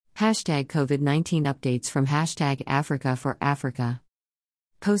Hashtag COVID-19 updates from hashtag Africa for Africa.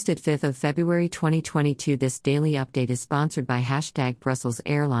 Posted 5th of February 2022. This daily update is sponsored by hashtag Brussels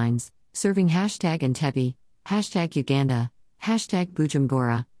Airlines, serving hashtag Entebbe, hashtag Uganda, hashtag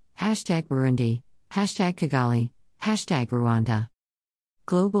Bujumbura, hashtag Burundi, hashtag Kigali, hashtag Rwanda.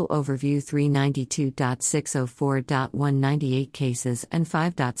 Global overview: 392.604.198 cases and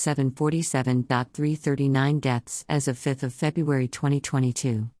 5.747.339 deaths as of 5th of February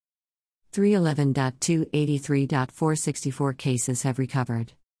 2022. 311.283.464 cases have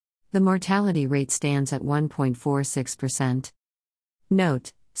recovered. The mortality rate stands at 1.46%.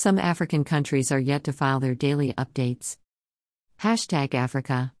 Note: some African countries are yet to file their daily updates. Hashtag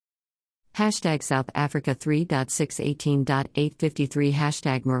Africa. Hashtag South Africa 3.618.853.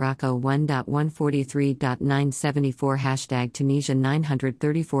 Hashtag Morocco 1.143.974. Hashtag Tunisia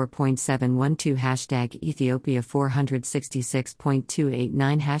 934.712. Hashtag Ethiopia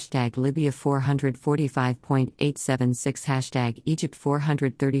 466.289. Hashtag Libya 445.876. Hashtag Egypt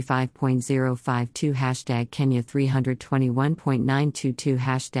 435.052. Hashtag Kenya 321.922.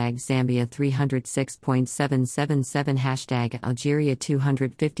 Hashtag Zambia 306.777. Hashtag Algeria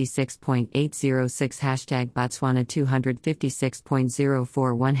 256.806. Hashtag Botswana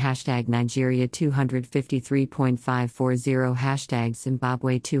 256.041. Hashtag Nigeria 253.540. Hashtag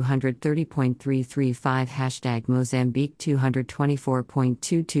Zimbabwe 230.335. Hashtag Mozambique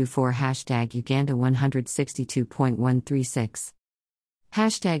 224.224. Hashtag Uganda 162.136.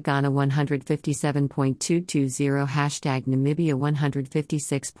 Hashtag Ghana 157.220. Hashtag Namibia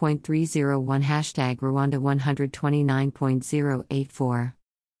 156.301. Hashtag Rwanda 129.084.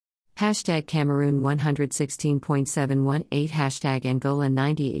 Hashtag Cameroon 116.718. Hashtag Angola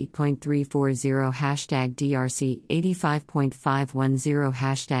 98.340. Hashtag DRC 85.510.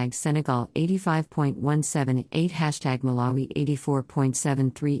 Hashtag Senegal 85.178. Hashtag Malawi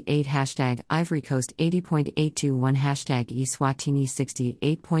 84.738. Hashtag Ivory Coast 80.821. Hashtag Eswatini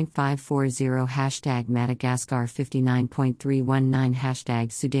 68.540. Hashtag Madagascar 59.319.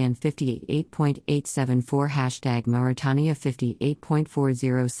 Hashtag Sudan 58.874. Hashtag Mauritania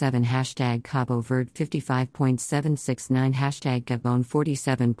 58.407. Hashtag Cabo Verde 55.769. Hashtag Gabon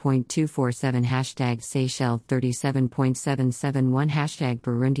 47.247. Hashtag Seychelles 37.771. Hashtag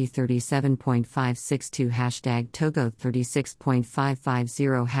Burundi 37.562. Hashtag Togo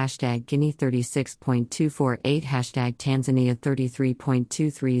 36.550. Hashtag Guinea 36.248. Hashtag Tanzania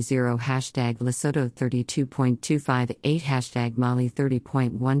 33.230. Hashtag Lesotho 32.258. Hashtag Mali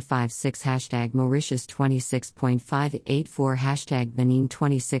 30.156. Hashtag Mauritius 26.584. Hashtag Benin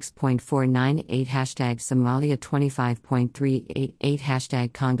 26.498. Hashtag Somalia 25.388.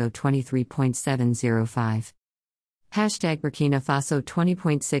 Hashtag Congo 23.705. Hashtag Burkina Faso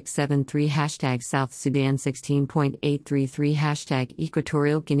 20.673. Hashtag South Sudan 16.833. Hashtag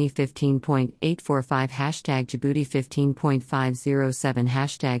Equatorial Guinea 15.845. Hashtag Djibouti 15.507.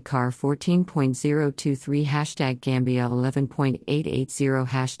 Hashtag CAR 14.023. Hashtag Gambia 11.880.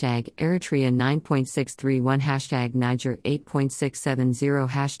 Hashtag Eritrea 9.631. Hashtag Niger 8.670.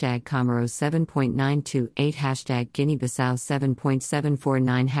 Hashtag Comoros 7.928. Hashtag Guinea-Bissau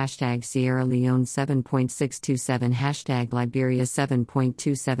 7.749. Hashtag Sierra Leone 7.627. Hashtag Liberia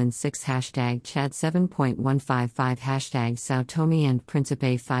 7.276. Hashtag Chad 7.155. Hashtag Sao Tome and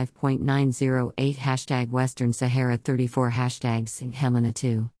Principe 5.908. Hashtag Western Sahara 34. Hashtag St. Helena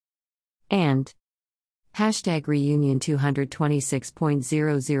 2. And hashtag Reunion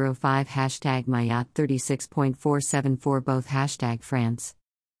 226.005. Hashtag Mayotte 36.474. Both hashtag France.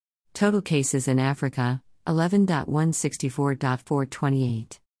 Total cases in Africa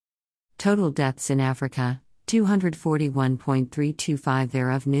 11.164.428. Total deaths in Africa 241.325,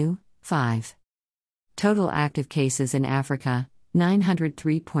 thereof new, 5. Total active cases in Africa,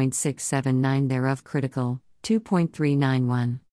 903.679, thereof critical, 2.391.